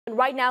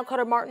Right now,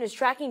 Cutter Martin is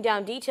tracking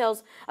down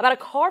details about a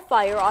car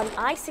fire on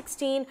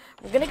I-16.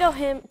 We're going to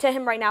go to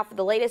him right now for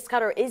the latest.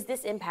 Cutter, is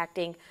this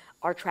impacting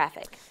our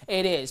traffic?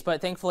 It is,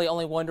 but thankfully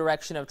only one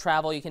direction of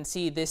travel. You can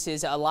see this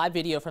is a live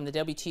video from the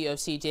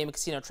WTOC Daybreak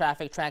Casino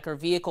Traffic Tracker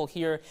vehicle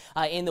here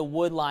in the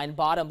Woodline,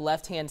 bottom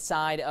left-hand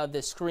side of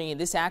the screen.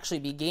 This actually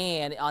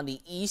began on the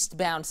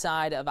eastbound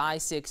side of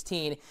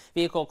I-16.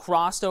 Vehicle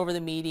crossed over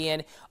the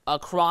median,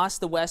 across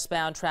the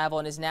westbound travel,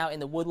 and is now in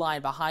the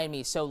Woodline behind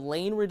me. So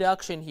lane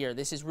reduction here.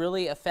 This is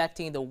really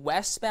affecting the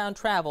westbound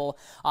travel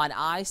on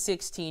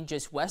I-16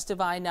 just west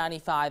of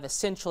I-95,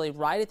 essentially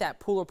right at that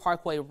Pooler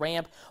Parkway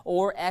ramp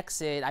or exit.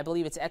 I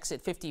believe it's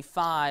exit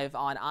 55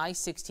 on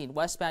I-16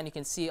 westbound. You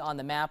can see on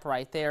the map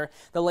right there.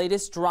 The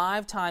latest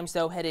drive times,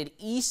 though, headed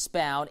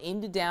eastbound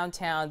into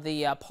downtown,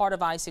 the part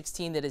of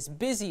I-16 that is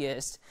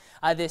busiest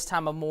this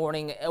time of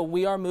morning.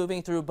 We are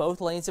moving through.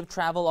 Both lanes of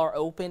travel are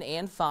open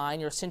and fine.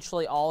 You're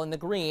essentially all in the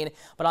green,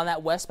 but on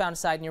that westbound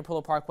side near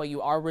Pooler Parkway,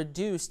 you are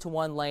reduced to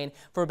one lane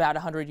for about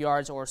 100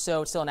 yards or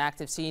so. It's still an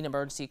active scene.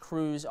 Emergency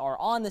crews are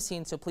on the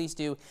scene, so please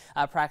do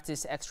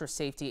practice extra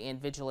safety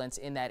and vigilance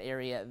in that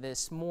area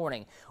this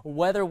morning.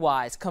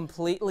 Weather-wise,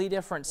 completely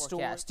different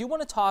forecast. Do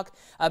want to talk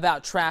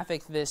about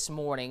traffic this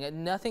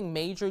morning. Nothing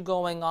major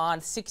going on.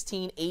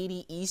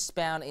 1680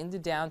 eastbound into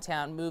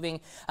downtown, moving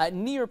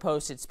near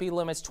posted speed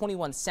limits.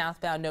 21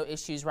 southbound, no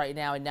issues right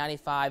now. And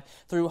 95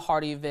 through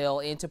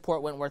Hardeeville into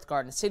Port Wentworth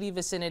Garden City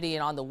vicinity,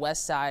 and on the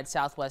west side,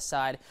 southwest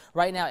side,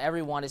 right now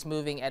everyone is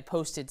moving at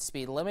posted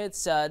speed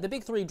limits. The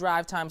big three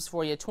drive times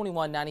for you: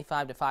 21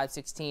 95 to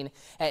 516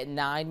 at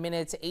 9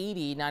 minutes,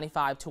 80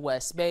 95 to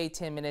West Bay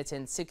 10 minutes,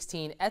 and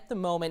 16 at the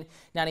moment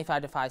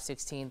 95 to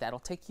 516. That'll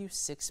take you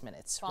 6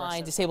 minutes.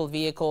 Fine. Disabled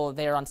vehicle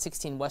there on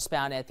 16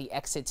 westbound at the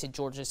exit to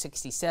Georgia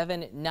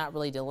 67. Not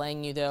really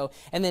delaying you though.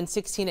 And then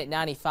 16 at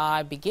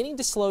 95 beginning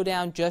to slow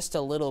down just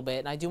a little bit.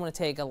 And I do want to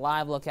take a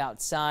live look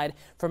outside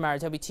from our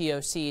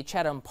WTOC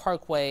Chatham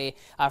Parkway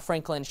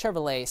Franklin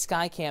Chevrolet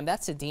Skycam.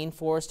 That's a Dean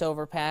Forest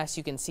overpass.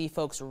 You can see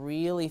folks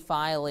really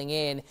filing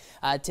in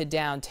to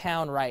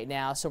downtown right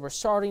now. So we're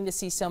starting to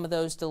see some of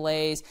those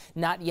delays,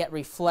 not yet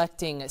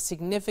reflecting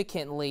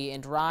significantly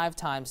in drive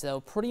times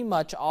though. Pretty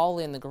much all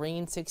in the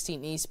green.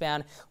 16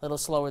 eastbound, a little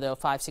slower though.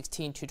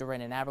 516 to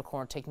Duran and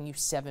Abercorn, taking you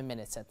 7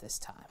 minutes at this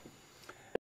time.